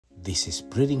This is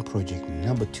breeding project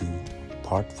number 2,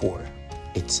 part 4.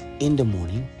 It's in the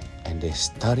morning and they're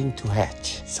starting to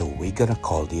hatch. So we're gonna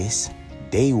call this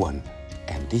day 1.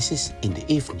 And this is in the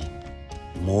evening.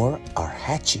 More are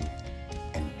hatching.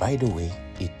 And by the way,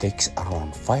 it takes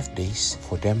around 5 days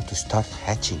for them to start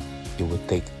hatching. It will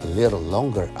take a little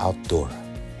longer outdoor.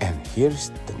 And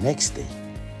here's the next day.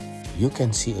 You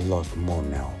can see a lot more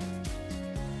now.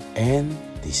 And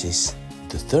this is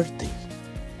the 3rd day.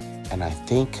 And I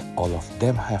think all of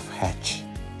them have hatched.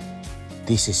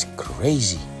 This is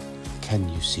crazy. Can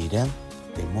you see them?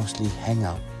 They mostly hang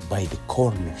out by the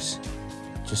corners,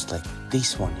 just like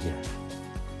this one here.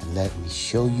 And let me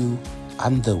show you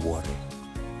underwater.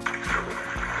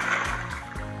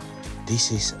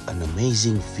 This is an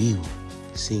amazing view,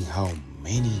 seeing how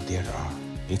many there are.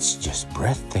 It's just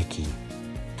breathtaking.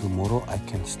 Tomorrow I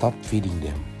can start feeding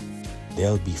them.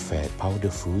 They'll be fed powder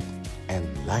food and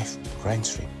live brine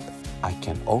shrimp. I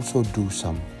can also do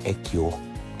some egg yolk,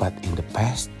 but in the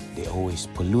past they always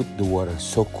pollute the water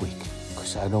so quick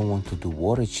because I don't want to do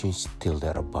water change till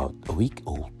they're about a week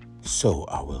old. So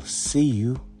I will see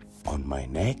you on my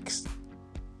next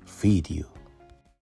video.